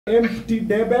Empty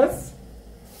debes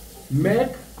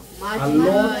make a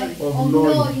lot of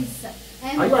noise.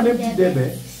 Are you an empty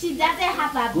debe? She doesn't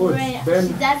have a Good. brain. Then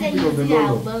She doesn't use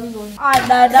her bongo.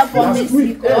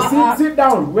 Sit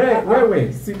down.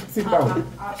 Wait. Sit down.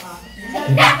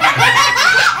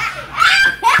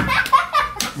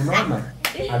 Unaona?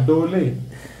 Adole.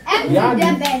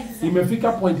 Yani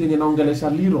imefika point yenye naongelesha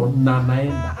Liro na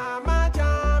naenda.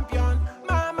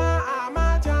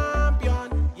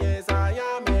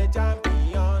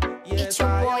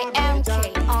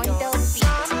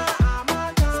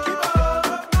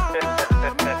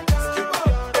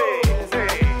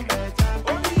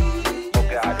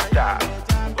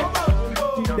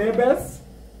 Debes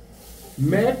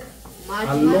make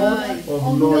a lot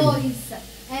of noise.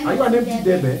 Are you an empty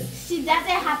debe? She doesn't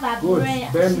have a Good. brain.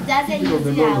 Then She doesn't use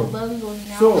her bongo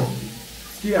now. So,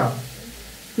 here,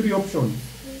 3 options.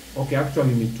 Okay,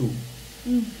 actually me 2.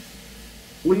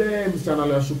 Ule msichana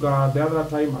aliyoshuka the other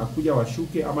time akuja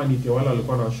washuke ama nite wala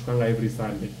walikuwa na washukanga every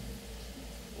Sunday.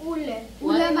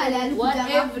 Ule malali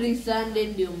every Sunday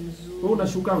ndio mzuri. Wewe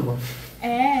unashukangwa?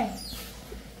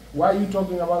 Why are you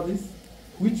talking about this?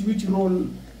 Which role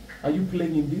are you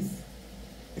playing in this?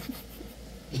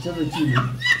 Ucheze chini.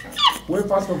 Well,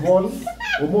 first of all,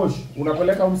 Omosh,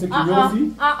 unapeleka umse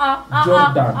kinyozi?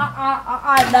 Jordan.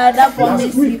 Dada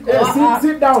promise.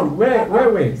 Sit down.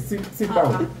 Wait. Sit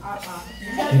down.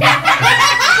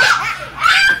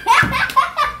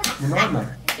 Unaona?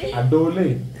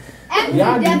 Adole.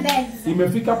 Yani,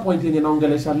 imefika point yenye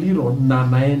naongelesha Liro na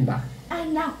naenda.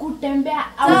 Kutembea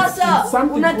sasa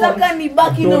unataka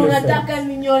nibaki na unataka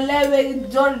ninyolewe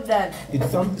Jordan.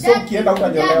 It's so kienda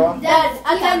utanyolewa. Dad,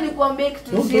 hata nikwambie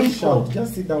kitu simple.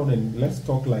 Just sit down and let's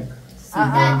talk like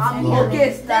I'm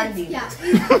okay standing.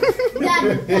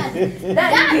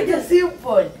 Dad, kitu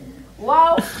simple.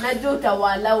 Wow, najua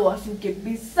utawala washuke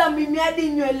bisa mimi hadi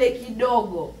nywele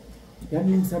kidogo.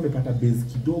 Yaani msa amepata base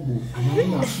kidogo.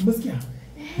 Anaona, umesikia?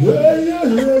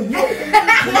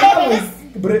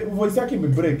 Voice yake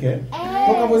imebreak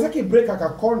Toka voice yake break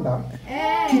akakonda.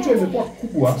 Kichwa imekuwa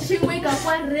kubwa. Shingo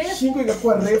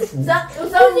ikakuwa refu.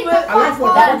 Alafu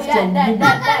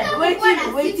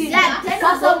wait.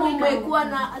 Sasa mmekuwa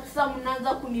na sasa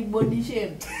mnaanza kunibody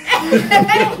shame.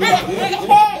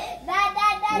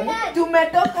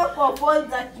 Tumetoka kwa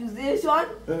false accusation.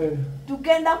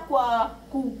 Tukenda kwa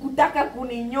kutaka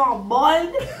kuninyoa bald.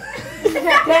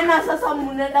 Tena sasa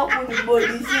mnaenda kunibody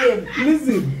shame.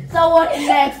 Listen. So what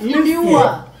next?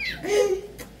 Liwa.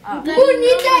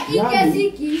 Unita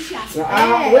ikazikisha.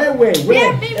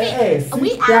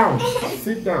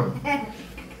 Sit down.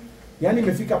 Yaani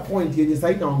imefika point yenye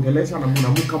sasa inaongelesha na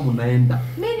mnamuka mnaenda.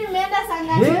 Mimi nimeenda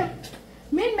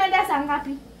saa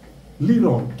ngapi?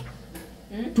 Liro.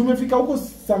 Tumefika huko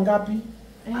saa ngapi?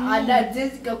 Ada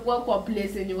Jessica kwa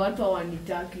place yenye watu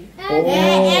hawanitaki.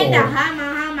 Enda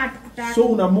hama tukutane. So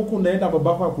unamuka unaenda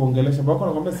babako akuongelesha. Babako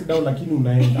anakuambia sit down lakini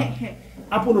unaenda.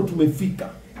 Hapo ndo tumefika.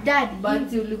 Dad,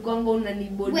 but ulikwanga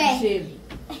unanibody shame.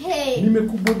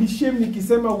 Nimekubody shame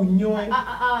nikisema unyoe.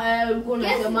 Ulikuwa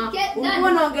unasema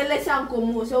ulikuwa unaongelesha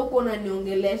Nkomusha huko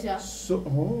unaniongelesha. So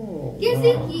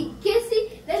kesi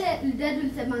dad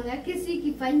ulisemanga kesi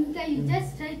ikifanyika you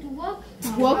just try to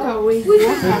walk away.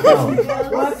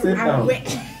 Sit down.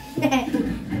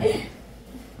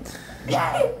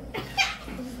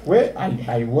 Well,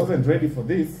 I wasn't ready for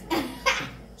this.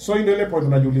 So ndio ile point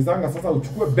unajiulizanga sasa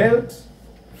uchukue belt,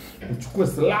 uchukue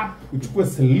slap, uchukue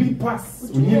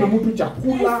slippers, unyime mtu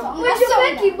chakula,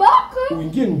 uchukue kiboko,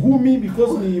 uingie ngumi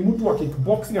because ni mtu wa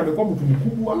kickboxing amekuwa mtu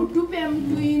mkubwa, utupe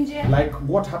mtu nje. Like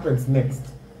what happens next?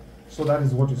 So that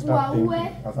is what you start thinking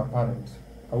as a parent.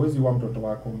 Hawezi wa mtoto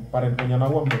wako. Parent mwenye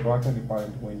anaua mtoto wake ni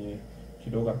parent mwenye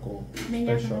kidogo ako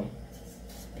special.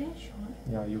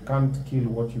 Yeah, you can't kill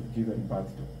what you've given birth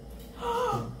to.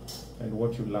 And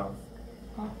what you love.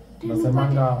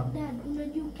 Nasemanga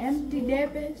empty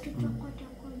debes.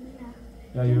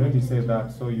 Yeah, you already said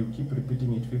that, so you keep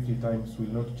repeating it 50 times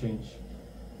will not change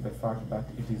the fact that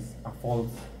it is a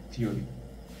false theory.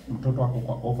 Mtoto wako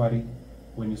kwa ovary,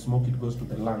 when you smoke it goes to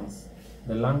the lungs.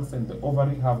 The lungs and the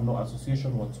ovary have no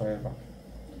association whatsoever.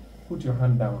 Put your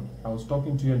hand down. I was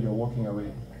talking to you and you're walking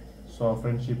away. So our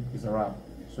friendship is a wrap.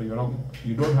 So you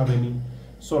don't have any.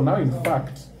 So now in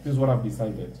fact, this is what I've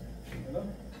decided.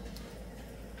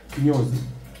 Kinyozi.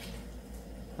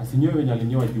 Asinyoe wenye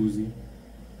alinyoa juzi.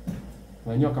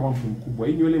 Ananyoa kama mtu mkubwa.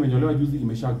 Hii nywele imenyolewa juzi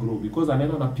imesha grow because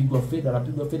anaenda anapigwa feda,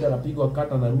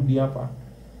 kata narudi hapa.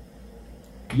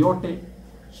 Yote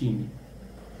chini.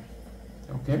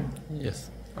 Okay? Yes.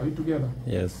 Are we together?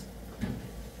 Yes.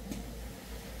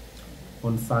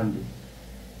 On Sunday.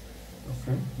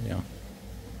 Okay? Yeah.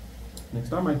 Next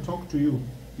time I talk to you,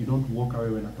 you don't walk away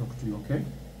when I talk to you, okay?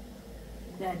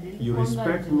 Daddy, You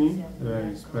respect me, I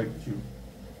respect you.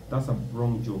 That's a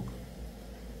wrong joke.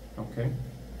 Okay?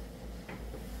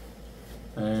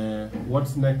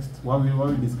 What's next? Why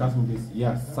we discussing this?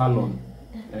 Yes, salon.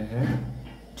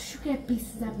 Tushuke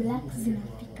pieces za black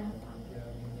zinafika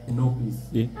hapa. No piece.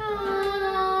 Yeah.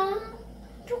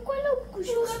 Tukwenda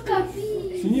kushuka kapi.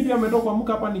 Sinyi pia mmetoka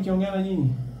kuamka hapa nikiongea na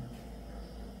nyinyi.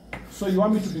 So you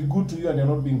want me to be good to you and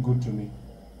you're not being good to me.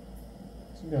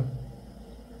 Yeah.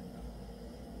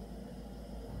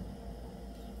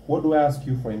 What do I ask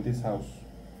you for in this house?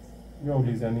 You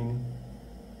always nini?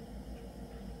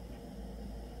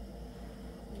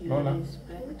 You Lola?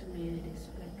 respect me, I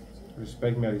respect you.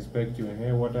 Respect me, I respect you. And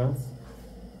hey, what else?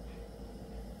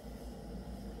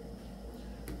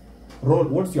 Role,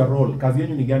 what's your role? Kazi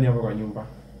yenu ni gani hapa kwa nyumba?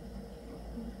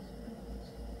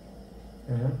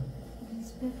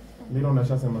 Respect. Mimi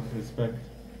unashasema respect.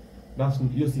 That's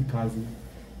hiyo si kazi.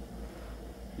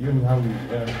 Hiyo ni how we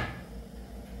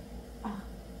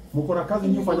Mko na kazi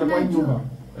nyingi fanya kwa nyumba.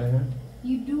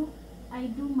 You do, I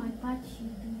do my part, you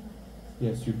do.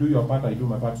 Yes, you do your part, I do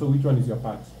my part. So which one is your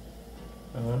part?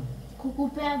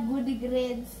 Kukupea good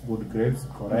grades. Good grades,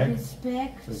 correct.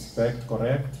 Respect. Respect,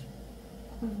 correct.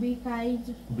 Be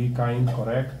kind. Be kind,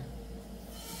 correct.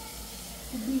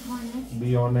 To be honest.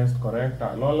 Be honest, correct.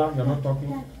 Lola, you're not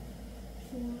talking.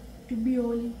 To be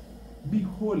holy. Be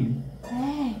holy.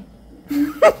 Hey.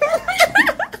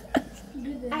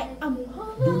 I am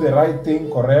holy. Do the right thing,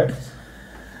 correct.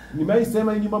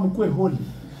 Nimeisema nyuma mkue holy.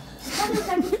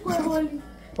 Holy.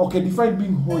 Okay, define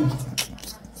being holy.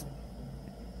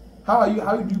 How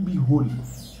do you be holy?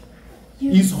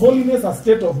 Is holiness a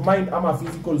state of mind or a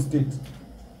physical state?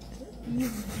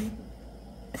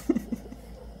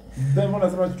 Then what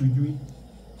does it to you?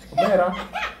 Mera,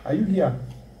 are you here?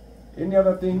 Any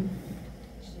other thing?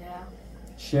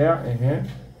 Share,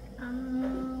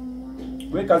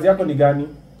 Wewe kazi yako ni gani?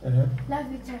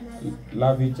 Love each other.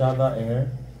 Love each other,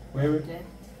 Wewe?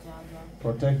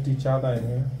 Protect each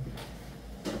other,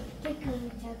 Take care of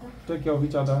each other. Take care of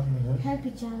each other, Help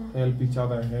each other. Help each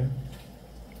other,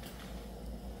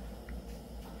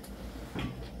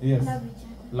 Yes. Love each other.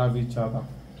 Love each other.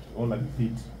 All I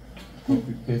repeat.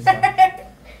 Copy paste.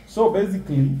 So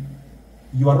basically,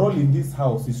 your role in this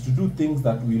house is to do things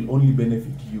that will only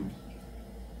benefit you.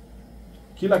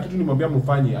 Kila kitu nimwambia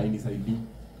mfanye hainisaidii.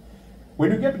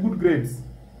 When you get good grades,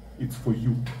 it's for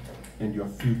you and your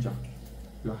future.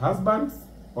 Your husbands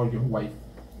or your wife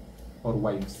or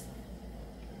wives.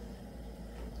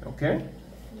 Okay?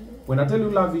 When I tell you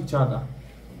love each other,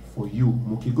 for you,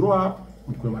 muki grow up,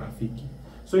 mkue marafiki.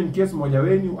 So in case moja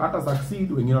wenyu hata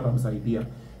succeed, wengine watamsaidia.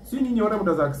 Si nyinyi wote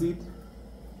mta succeed?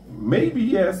 Maybe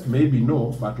yes, maybe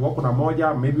no, but wako na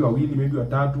moja, maybe wawili, maybe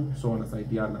watatu, so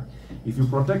wanasaidiana. If you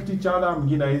protect each other,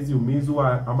 mwingine hizi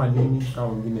umizwa ama nini kama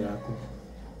mwingine yako.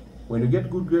 When you get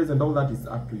good grades and all that is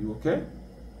up to you, okay?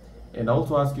 And I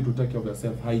also ask you to take care of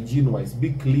yourself, hygiene wise, be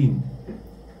clean.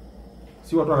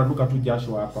 Si watu wananuka tu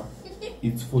jasho hapa.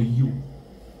 It's for you.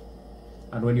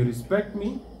 And when you respect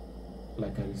me,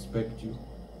 like I respect you.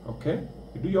 Okay?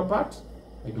 You do your part,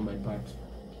 I do my part.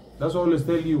 That's what I always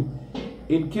tell you.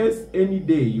 In case any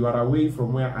day you are away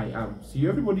from where I am, see,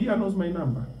 everybody here knows my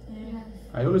number. Yes.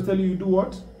 I always tell you do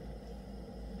what?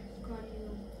 Call you.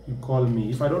 You call me.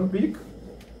 If I don't pick,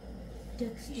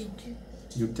 Text you.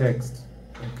 you text.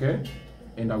 Okay?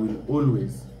 And I will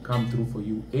always come through for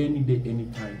you any day, any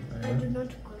time. I do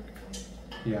not call twice.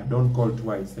 Yeah, don't call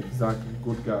twice. Exactly.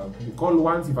 Good girl. You call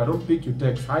once. If I don't pick, you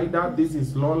text. Hi, Dad. This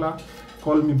is Lola.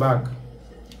 Call me back.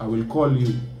 I will call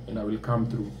you and I will come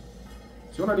through.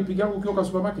 Si unanipigia ukiwa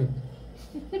supermarket?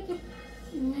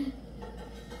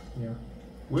 Yeah.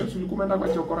 Wewe ulikuwa umeenda kwa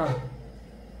chokora.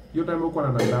 Hiyo time uko na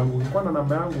namba yangu. Ulikuwa na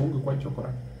namba yangu ungekuwa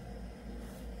chokora.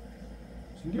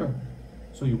 Sindio?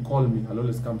 So you call me, I'll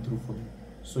always come through for you.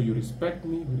 So you respect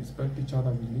me, we respect each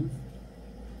other, we live.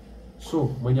 So,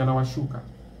 mwenye anawashuka.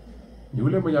 Ni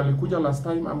ule mwenye alikuja last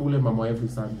time ama ule mama every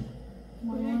Sunday?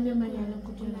 Mwenye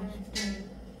anakuja last time.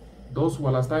 Those who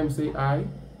were last time say I.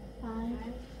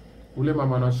 Ule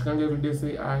mama anashikanga every day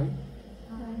say I.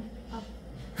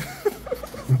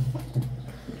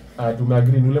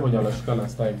 Tumeagree ni ule mwenye anashuka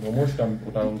last time. Momoshka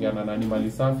utaongea na nani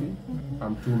mali safi?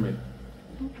 Amtume.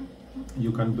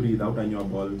 You can breathe out on your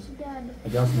balls. Dad. I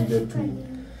just needed to.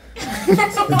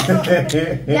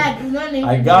 Dad, unaona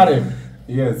I got him.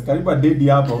 Yes, karibu dedi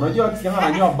hapa. Unajua akisema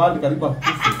ananyoa bald karibu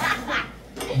akufe.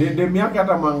 Dede yake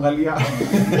hata muangalia.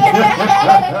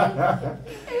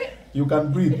 You can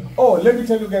breathe. Oh, let me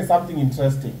tell you guys something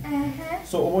interesting.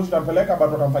 So almost utampeleka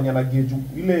but utamfanya na geju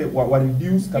ile wa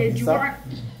reduce kabisa.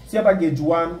 Si hata gauge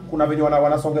 1 kuna venye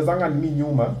wanasongezanga nini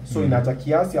nyuma, so inaacha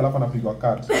kiasi alafu anapigwa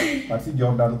cut. But si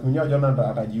Jordan, kunywa Jordan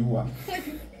atajiua.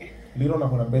 Lilo na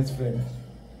kuna best friend.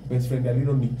 Best friend ya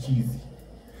Lilo ni cheesy.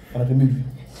 Anatembea hivi.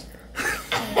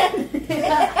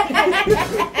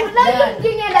 Unajua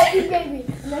mjinga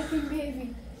lucky baby.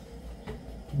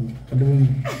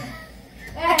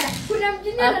 Kuna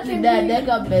mjinga anatembea.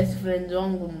 Akidadeka best friends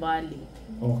wangu mbali.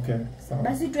 Okay, sawa.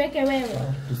 Basi tuweke wewe.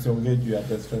 Tusiongee juu ya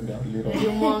best friend ya Lilo.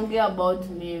 You monge about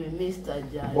me, Mr.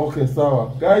 Jai. Okay,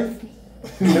 sawa. Guys.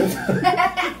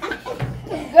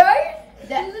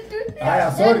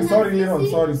 Aya, sorry Lilo,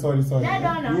 sorry.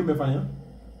 Mimi nimefanya?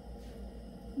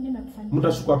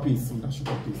 Mtashuka piece.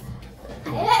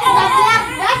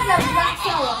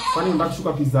 Kwani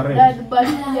mtashuka piece za red? Dad,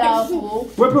 basi hapo.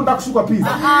 Wewe unataka kushuka piece?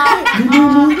 Ni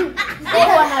nini?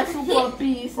 Wana super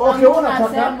piece. Okay,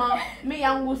 unasema mimi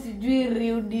yangu sijui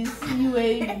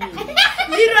rudisiwe hivi.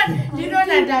 Liro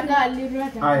nataka.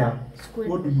 Aya,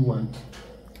 what do you want?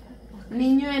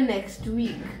 Ninywe next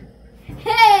week.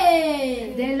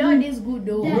 Hey, the Lord is good.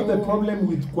 You know the problem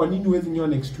with kwa nini huwezi nyoa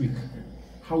next week?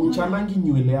 Hauchanangi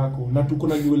nywele yako na tuko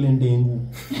na nywele ndengu.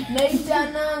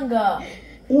 Naichananga.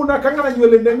 Unakanga na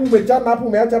nywele ndengu umechana hapo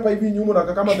umeacha hapa hivi nyuma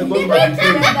na kama the gold man.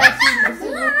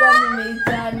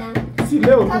 Si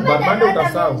leo tu bado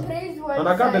utasahau.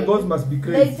 Anakaa the gods must be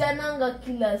crazy. Naichananga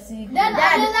kila siku. Dad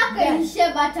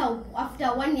kaishe bata after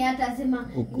 1 year atasema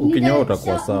ukinyoa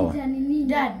utakuwa sawa.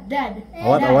 Dad.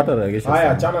 Hawataregesha.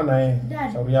 Haya, achana naye.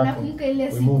 Shauri yako. Nakumbuka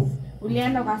ile siku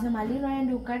ulienda ukasema Liro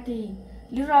aende ukate hii.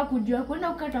 Liro akujua kwenda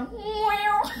ukata.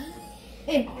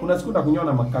 Kuna siku nakunyoa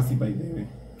na makasi by the way.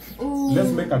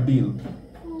 Let's make a deal.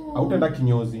 Hautaenda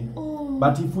kinyozi.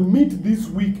 But if we meet this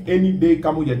week any day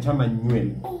kama hujachana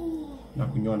nywele na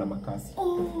kunyoa na makasi.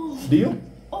 Deal?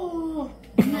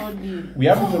 No deal. We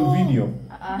have it on video.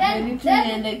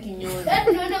 Niende kinyozi.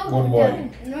 Good boy.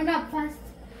 Unaona past.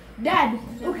 Dad,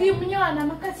 ukimnyoa na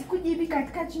makasi kujibi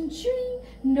katika chinchini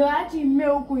ndo ati mme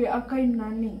huku akai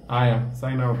nani. Aya,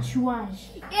 sign out. Chwash.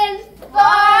 In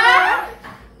 4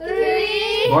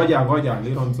 3 Ngoja,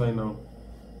 Liron sign out.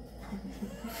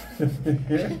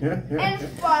 and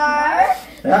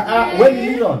 4 When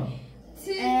Liron?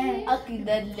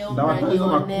 Akidad leo Dawa hizo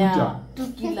makucha. unanionea tu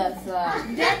kila saa.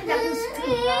 Dad,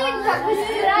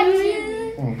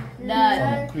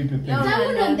 leo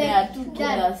unanionea tu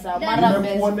kila saa. Mara best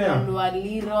Nimekuonea. friend wa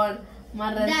Liron,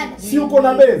 mara Si uko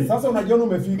na base, sasa unajiona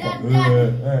umefika.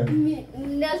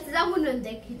 Nails zangu ndo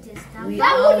ndekitest. We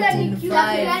Zangu out ndo in nikiwa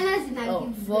 5, fulana zina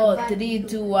give 4, 3,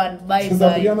 2, 1, bye bye.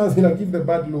 Sabriana zina give the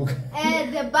bad look.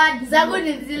 the bad zangu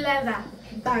ni zile za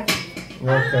bad.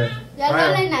 Okay.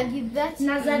 Yadala ina give that.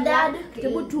 Na za dad,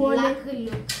 hebu tuone.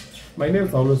 My nails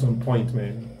are always on point,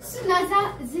 man. Naza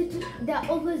zitu they're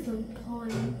always on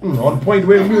point. On point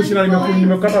wewe mimi shina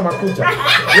nimekata makucha.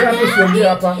 Wewe hapo siongea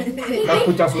hapa.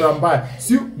 Makucha sura mbaya.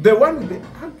 See the one with the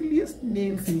ugliest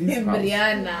nails in this house.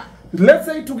 Brianna. Let's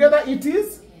say together it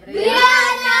is Brianna.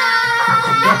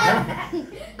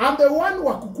 I'm the one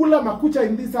wa kukula makucha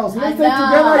in this house. Let's say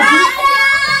together it is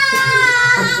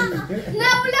Na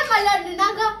ule malodi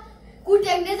nanga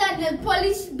kutengeneza nail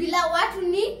polish bila watu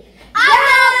ni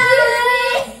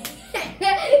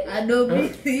Adobe.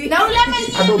 na ule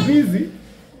menye Adobe.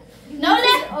 na ule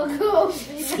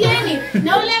sieni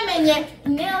na ule menye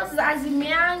nails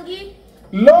azimeangi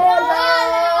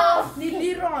Lola. ni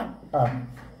Liron Ah.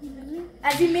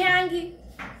 azimeangi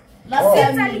Last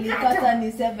time nilikata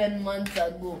ni 7 months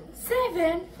ago.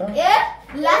 7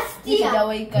 last year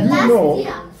Sijawahi kata. You know,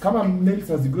 year. kama nails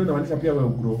hazigrow inamaanisha pia wewe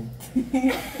ugrow.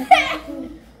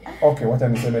 Okay, wacha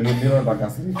niseme Liron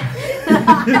atakasirika.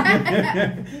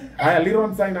 Aya,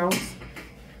 Liron sign out.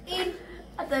 in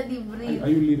Hata di breathe.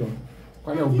 Are you Liron?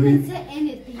 Kwani I au didn't breathe? say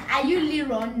anything. Are you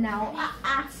Liron now?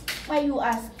 Why you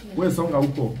asking? Wewe songa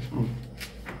huko.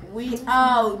 We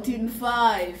out in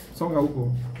 5. Songa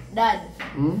huko. Dad,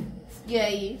 Mm? sikia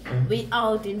hii. We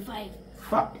out in 5.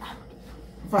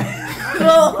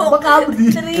 Mpaka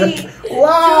 3.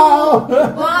 Wow!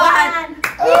 1.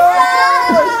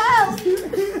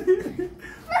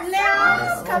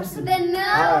 Nails comes to the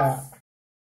nails.